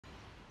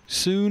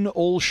Soon,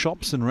 all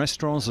shops and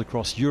restaurants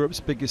across Europe's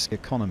biggest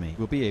economy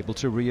will be able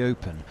to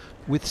reopen,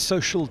 with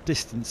social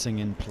distancing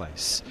in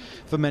place.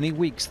 For many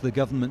weeks, the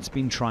government's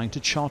been trying to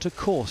chart a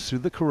course through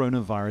the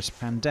coronavirus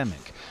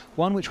pandemic,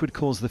 one which would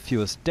cause the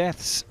fewest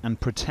deaths and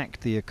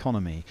protect the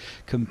economy.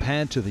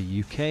 Compared to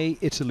the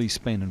UK, Italy,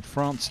 Spain and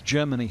France,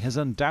 Germany has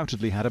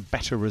undoubtedly had a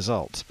better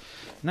result.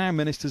 Now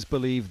ministers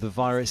believe the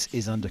virus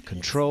is under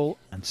control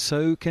and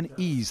so can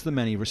ease the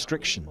many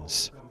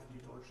restrictions.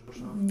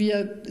 We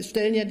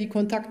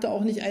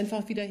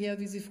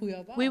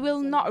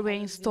will not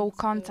reinstall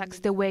contacts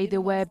the way they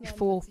were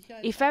before.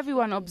 If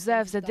everyone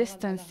observes the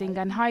distancing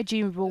and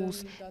hygiene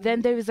rules,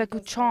 then there is a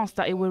good chance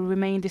that it will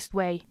remain this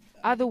way.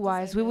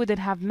 Otherwise, we wouldn't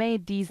have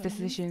made these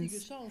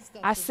decisions.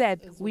 As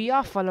said, we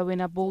are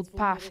following a bold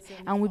path,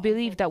 and we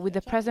believe that with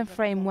the present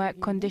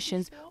framework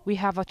conditions, we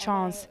have a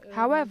chance.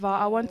 However,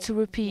 I want to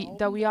repeat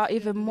that we are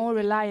even more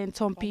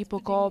reliant on people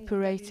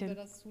cooperating.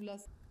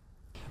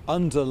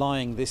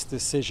 Underlying this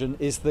decision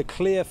is the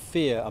clear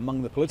fear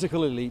among the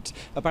political elite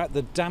about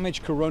the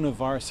damage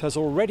coronavirus has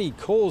already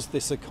caused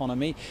this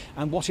economy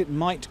and what it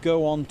might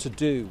go on to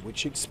do,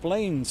 which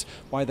explains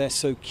why they're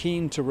so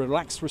keen to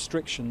relax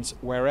restrictions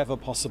wherever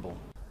possible.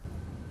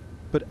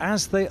 But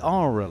as they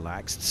are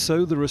relaxed,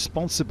 so the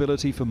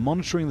responsibility for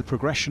monitoring the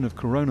progression of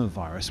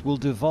coronavirus will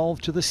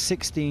devolve to the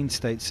 16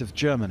 states of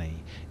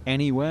Germany.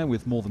 Anywhere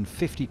with more than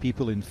 50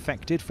 people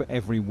infected for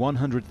every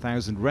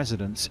 100,000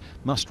 residents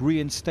must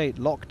reinstate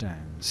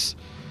lockdowns.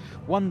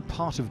 One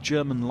part of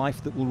German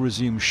life that will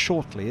resume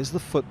shortly is the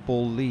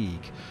Football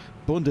League.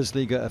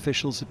 Bundesliga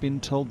officials have been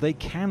told they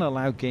can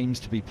allow games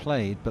to be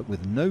played, but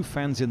with no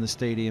fans in the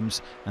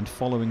stadiums and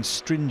following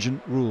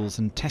stringent rules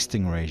and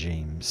testing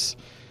regimes.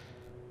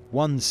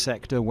 One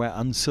sector where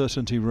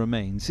uncertainty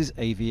remains is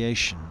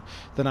aviation.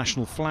 The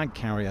national flag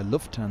carrier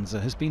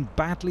Lufthansa has been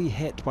badly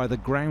hit by the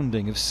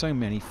grounding of so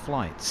many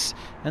flights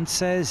and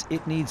says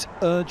it needs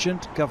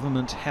urgent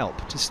government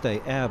help to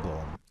stay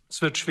airborne.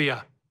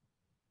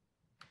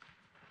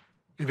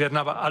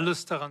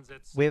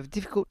 We have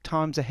difficult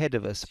times ahead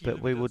of us,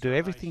 but we will do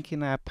everything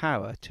in our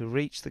power to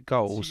reach the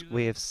goals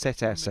we have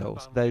set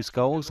ourselves. Those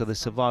goals are the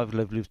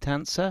survival of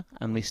Lufthansa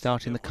and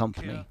restarting the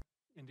company.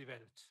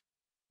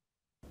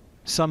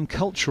 Some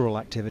cultural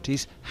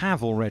activities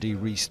have already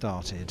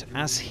restarted,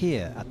 as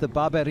here at the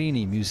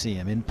Barberini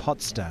Museum in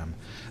Potsdam,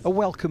 a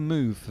welcome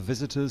move for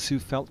visitors who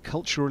felt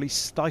culturally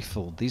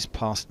stifled these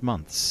past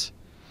months.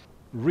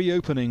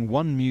 Reopening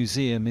one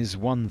museum is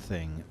one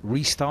thing,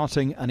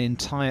 restarting an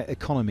entire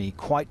economy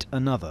quite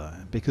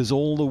another, because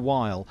all the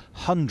while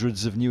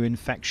hundreds of new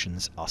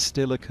infections are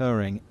still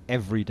occurring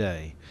every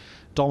day.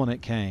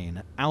 Dominic,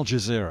 Kane, Al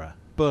Jazeera,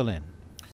 Berlin.